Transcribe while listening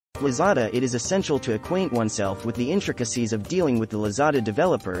Lazada. It is essential to acquaint oneself with the intricacies of dealing with the Lazada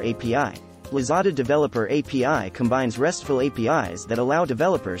Developer API. Lazada Developer API combines RESTful APIs that allow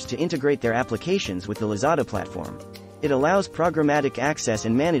developers to integrate their applications with the Lazada platform. It allows programmatic access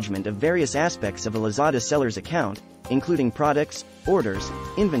and management of various aspects of a Lazada seller's account, including products, orders,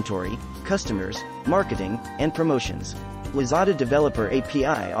 inventory, customers, marketing, and promotions. Lazada Developer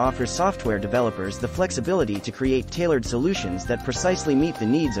API offers software developers the flexibility to create tailored solutions that precisely meet the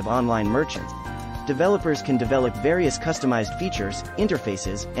needs of online merchants. Developers can develop various customized features,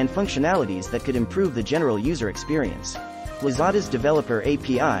 interfaces, and functionalities that could improve the general user experience. Lazada's Developer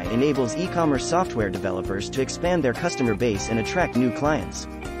API enables e-commerce software developers to expand their customer base and attract new clients.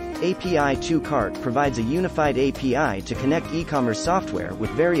 API2Cart provides a unified API to connect e-commerce software with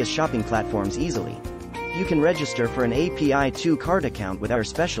various shopping platforms easily. You can register for an API2Cart account with our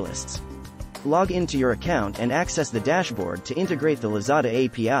specialists. Log into your account and access the dashboard to integrate the Lazada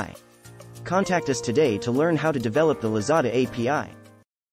API. Contact us today to learn how to develop the Lazada API.